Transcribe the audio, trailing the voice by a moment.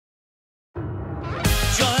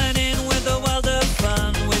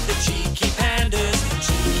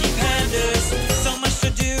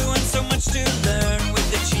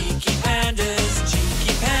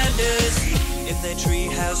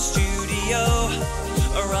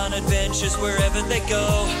adventures wherever they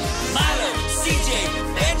go. Milo, CJ,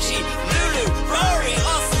 Benji, Lulu, Rory,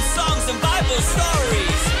 awesome songs and Bible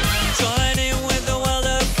stories. Join in with the world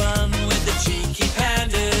of fun with the Cheeky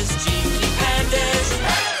Pandas, Cheeky Pandas.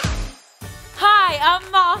 Hi,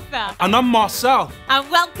 I'm Martha. And I'm Marcel. And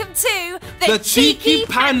welcome to the Cheeky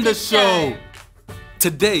Panda Show.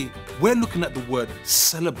 Today, we're looking at the word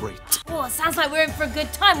celebrate. Oh, it sounds like we're in for a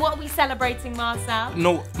good time. What are we celebrating, Marcel?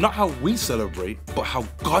 No, not how we celebrate, but how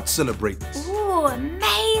God celebrates. Ooh,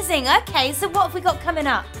 amazing. Okay, so what have we got coming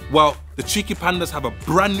up? Well, the Cheeky Pandas have a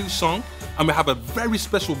brand new song, and we have a very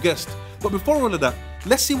special guest. But before all of that,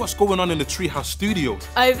 let's see what's going on in the treehouse studios.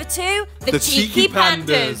 Over to the Cheeky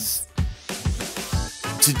Pandas.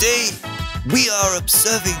 Today, we are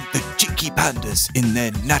observing the Cheeky Pandas in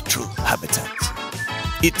their natural habitat.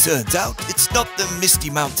 It turns out it's not the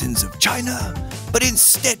misty mountains of China, but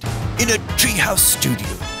instead in a treehouse studio,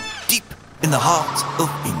 deep in the heart of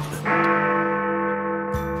England.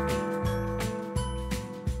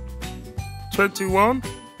 21,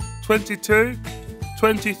 22,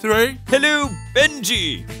 23. Hello,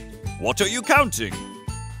 Benji. What are you counting?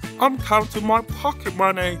 I'm counting my pocket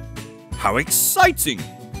money. How exciting!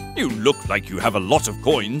 You look like you have a lot of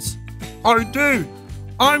coins. I do.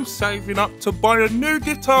 I'm saving up to buy a new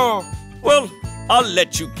guitar. Well, I'll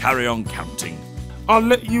let you carry on counting. I'll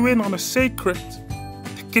let you in on a secret.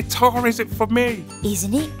 The guitar isn't for me.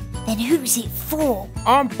 Isn't it? Then who's it for?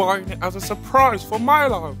 I'm buying it as a surprise for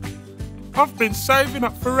Milo. I've been saving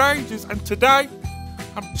up for ages, and today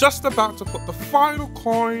I'm just about to put the final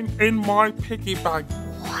coin in my piggy bank.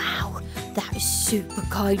 Wow, that is super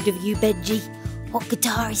kind of you, Benji. What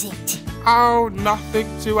guitar is it? Oh, nothing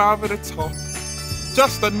too over the top.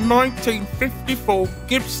 Just a 1954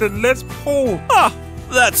 Gibson Les Paul. Ah,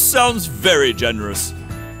 that sounds very generous.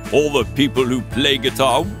 All the people who play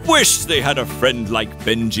guitar wish they had a friend like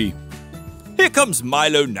Benji. Here comes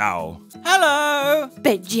Milo now. Hello!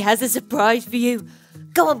 Benji has a surprise for you.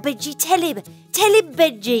 Go on, Benji, tell him. Tell him,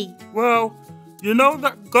 Benji. Well, you know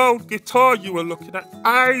that gold guitar you were looking at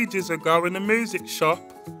ages ago in the music shop?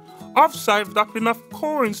 I've saved up enough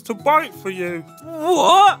coins to buy it for you.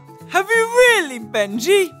 What? Have you really,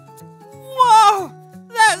 Benji? Wow,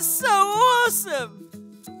 that's so awesome!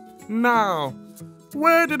 Now,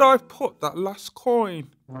 where did I put that last coin?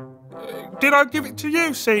 Did I give it to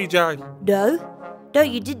you, CJ? No,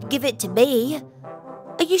 you didn't give it to me.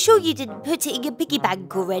 Are you sure you didn't put it in your piggy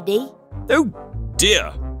bank already? Oh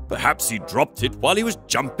dear, perhaps he dropped it while he was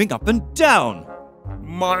jumping up and down.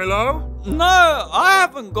 Milo? No, I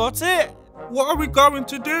haven't got it. What are we going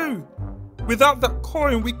to do? Without that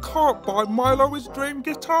coin, we can't buy Milo his dream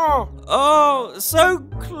guitar. Oh, so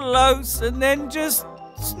close and then just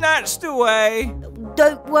snatched away.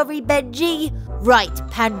 Don't worry, Benji. Right,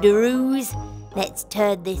 Pandaroos. Let's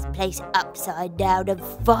turn this place upside down and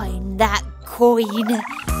find that coin.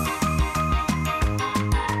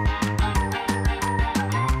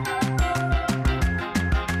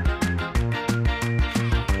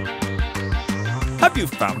 Have you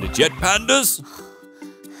found it yet, Pandas?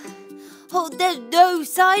 Oh, there's no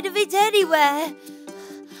sign of it anywhere.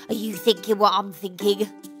 Are you thinking what I'm thinking?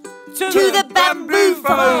 To the bamboo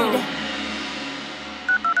phone!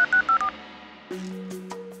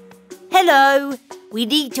 Hello. We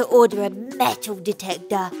need to order a metal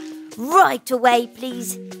detector. Right away,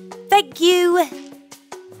 please. Thank you.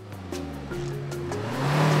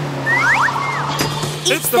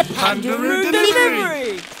 It's the Pandaroo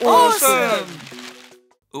delivery! Awesome!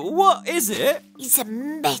 What is it? It's a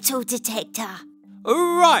metal detector.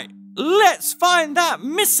 Right, let's find that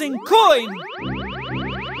missing coin.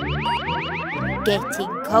 Getting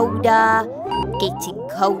colder, getting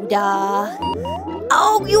colder.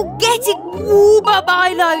 Oh, you're getting warmer,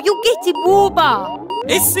 Milo. You're getting warmer.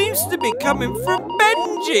 It seems to be coming from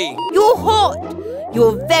Benji. You're hot.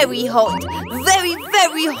 You're very hot. Very,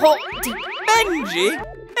 very hot. Benji?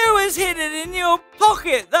 It was hidden in your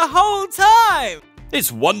pocket the whole time. It's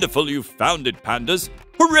wonderful you found it, Pandas.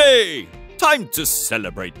 Hooray! Time to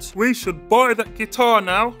celebrate. We should buy that guitar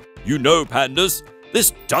now. You know, Pandas,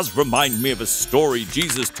 this does remind me of a story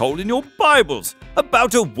Jesus told in your Bibles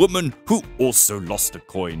about a woman who also lost a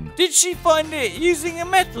coin. Did she find it using a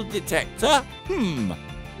metal detector?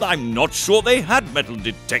 I'm not sure they had metal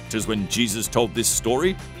detectors when Jesus told this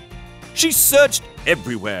story. She searched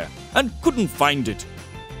everywhere and couldn't find it.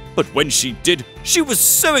 But when she did, she was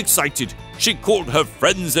so excited, she called her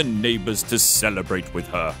friends and neighbors to celebrate with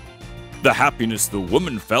her. The happiness the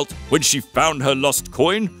woman felt when she found her lost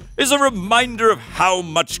coin is a reminder of how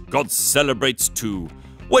much God celebrates too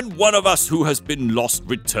when one of us who has been lost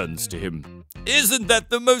returns to him. Isn't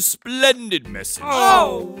that the most splendid message?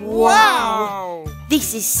 Oh, wow!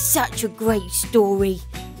 This is such a great story.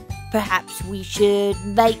 Perhaps we should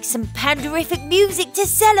make some panderific music to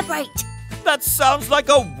celebrate. That sounds like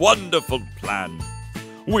a wonderful plan.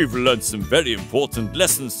 We've learned some very important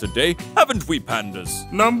lessons today, haven't we,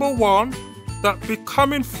 Pandas? Number 1, that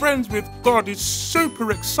becoming friends with God is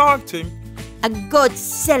super exciting. And God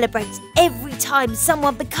celebrates every time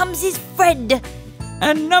someone becomes his friend.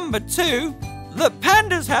 And number 2, the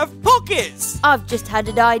pandas have pockets. I've just had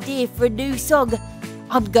an idea for a new song.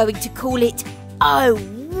 I'm going to call it Oh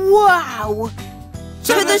Wow!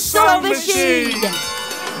 To the Song Machine!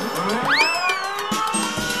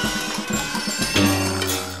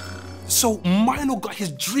 So Milo got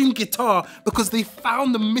his dream guitar because they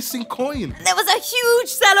found the missing coin. There was a huge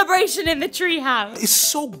celebration in the treehouse. It's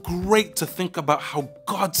so great to think about how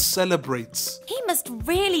God celebrates. He must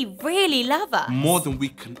really, really love us. More than we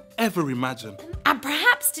can ever imagine. And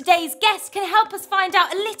perhaps today's guest can help us find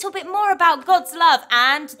out a little bit more about God's love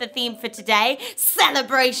and the theme for today,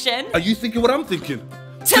 celebration. Are you thinking what I'm thinking?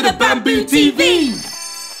 To the Bamboo TV!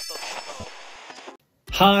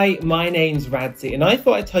 Hi, my name's Radzi, and I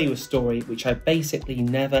thought I'd tell you a story which I basically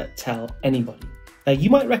never tell anybody. Now,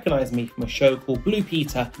 you might recognise me from a show called Blue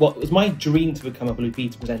Peter. Well, it was my dream to become a Blue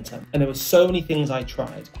Peter presenter, and there were so many things I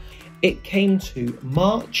tried. It came to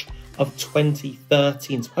March of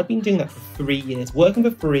 2013, so I'd been doing that for 3 years, working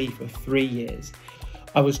for free for 3 years.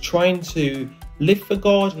 I was trying to live for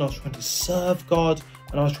God, and I was trying to serve God,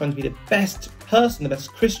 and I was trying to be the best person, the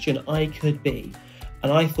best Christian I could be.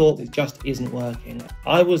 And I thought it just isn't working.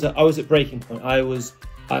 I was at breaking point. I was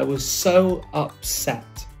so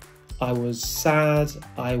upset. I was sad.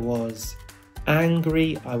 I was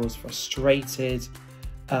angry. I was frustrated.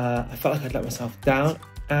 I felt like I'd let myself down.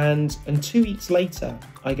 And 2 weeks later,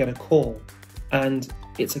 I get a call, and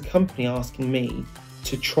it's a company asking me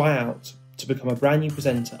to try out to become a brand new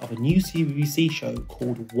presenter of a new CBBC show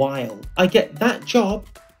called Wild. I get that job.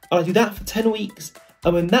 I do that for 10 weeks,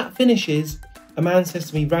 and when that finishes, a man says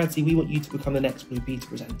to me, Radzi, we want you to become the next Blue Peter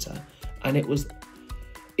presenter. And it was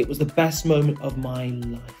the best moment of my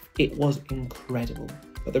life. It was incredible.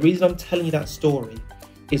 But the reason I'm telling you that story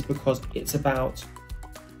is because it's about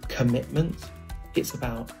commitment, it's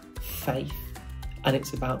about faith, and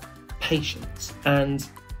it's about patience. And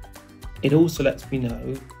it also lets me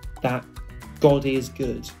know that God is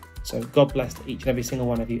good. So God bless to each and every single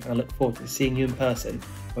one of you. And I look forward to seeing you in person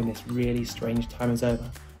when this really strange time is over,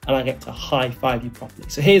 and I get to high-five you properly.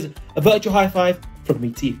 So here's a virtual high-five from me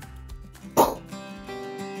to you.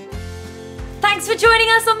 Thanks for joining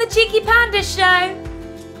us on the Cheeky Panda show.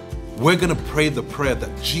 We're going to pray the prayer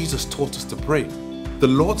that Jesus taught us to pray, the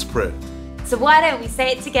Lord's Prayer. So why don't we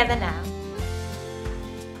say it together now?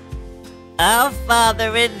 Our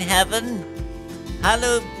Father in heaven,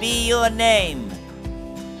 hallowed be your name.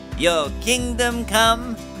 Your kingdom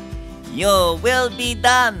come, your will be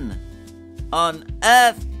done, on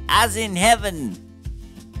earth as in heaven.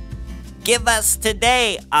 Give us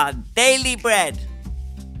today our daily bread,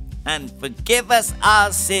 and forgive us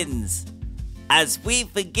our sins, as we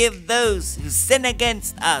forgive those who sin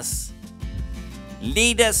against us.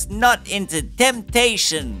 Lead us not into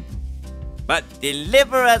temptation, but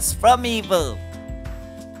deliver us from evil.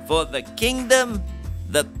 For the kingdom,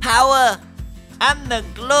 the power, and the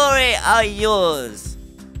glory are yours,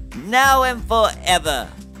 now and forever.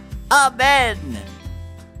 Amen.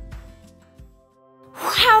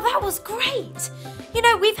 Wow, that was great. You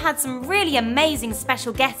know, we've had some really amazing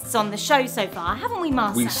special guests on the show so far, haven't we,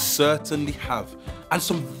 Master? We certainly have. And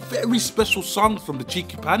some very special songs from the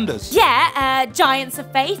Cheeky Pandas. Yeah, Giants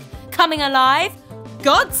of Faith, Coming Alive,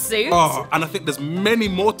 God Suit. Oh, and I think there's many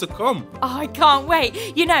more to come. Oh, I can't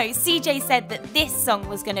wait. You know, CJ said that this song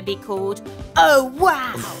was going to be called Oh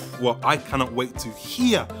Wow. Well, I cannot wait to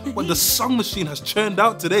hear what the song machine has churned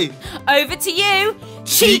out today. Over to you,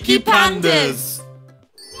 Cheeky Pandas.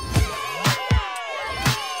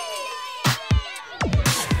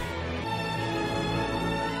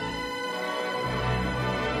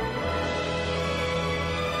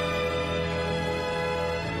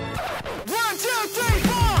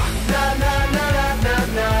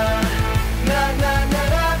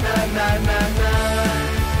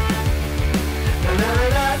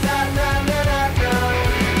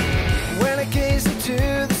 When I gaze into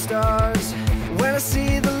the stars, when I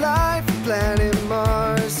see the life planet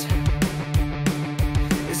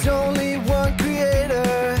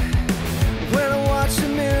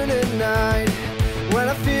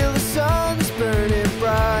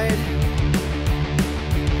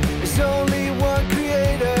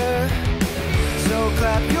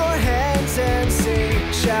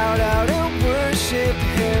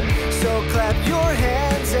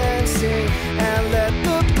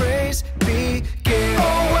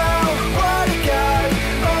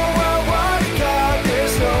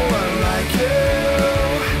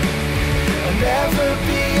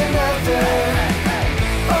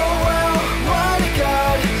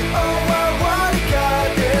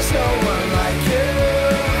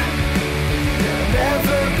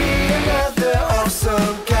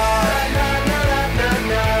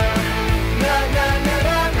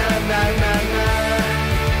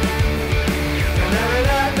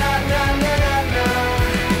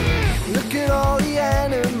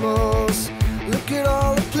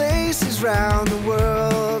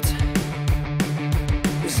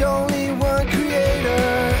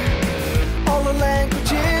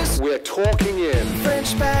talking in French,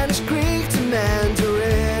 Spanish, Greek to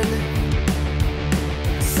Mandarin.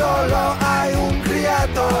 Solo hay un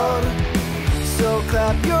creador. So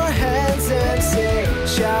clap your hands and sing,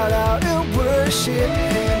 shout out and worship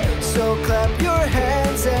Him. So clap your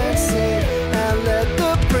hands and sing, and let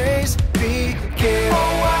the praise begin.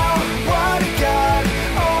 Oh wow, what a God!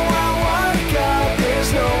 Oh wow, what a God!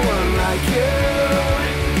 There's no one like You.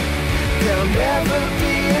 There'll never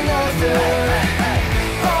be another.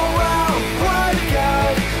 Oh wow, what a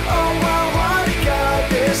God! Oh wow, what a God!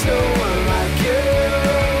 There's no one like You.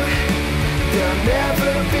 There'll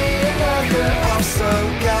never be another awesome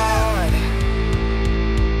God.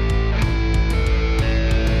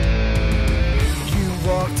 You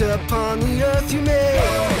walked upon the earth You made.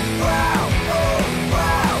 Oh wow, oh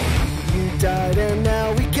wow. You died and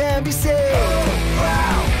now we can be saved.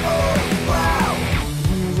 Oh wow,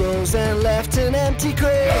 You rose and left an empty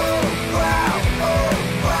grave. Oh wow,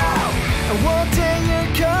 and one day You're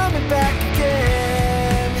coming back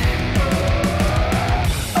again.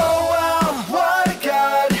 Oh wow, what a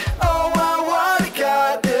God! Oh wow, what a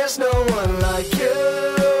God! There's no one like You.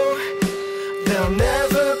 There'll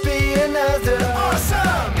never be another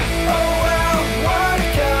awesome. Oh wow, what a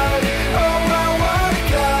God! Oh wow, what a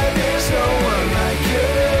God! There's no one like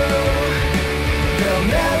You. There'll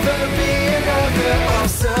never be another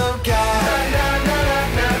awesome God. Na na na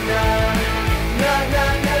na na na na na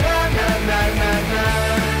na na na na.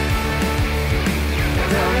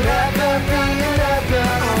 There'll never be another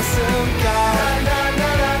awesome God. Na na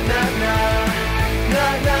na na na na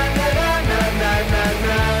na na na na na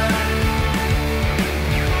na.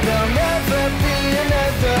 There'll never be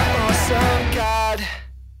another awesome God.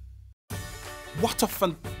 What a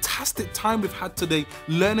fantastic time we've had today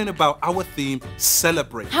learning about our theme,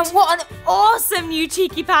 Celebrate. And what an awesome new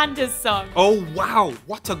Cheeky Pandas song. Oh wow,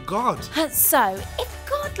 what a God. So, if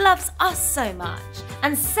God loves us so much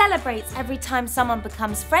and celebrates every time someone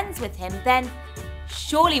becomes friends with Him, then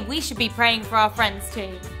surely we should be praying for our friends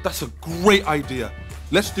too. That's a great idea.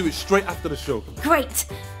 Let's do it straight after the show. Great.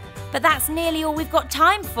 But that's nearly all we've got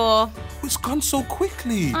time for. It's gone so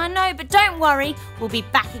quickly. I know, but don't worry. We'll be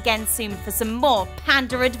back again soon for some more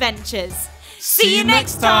Panda adventures. See you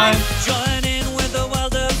next time. Join in with a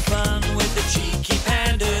world of fun with the Cheeky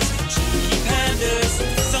Pandas. Cheeky Pandas.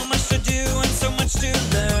 So much to do and so much to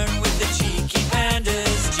learn.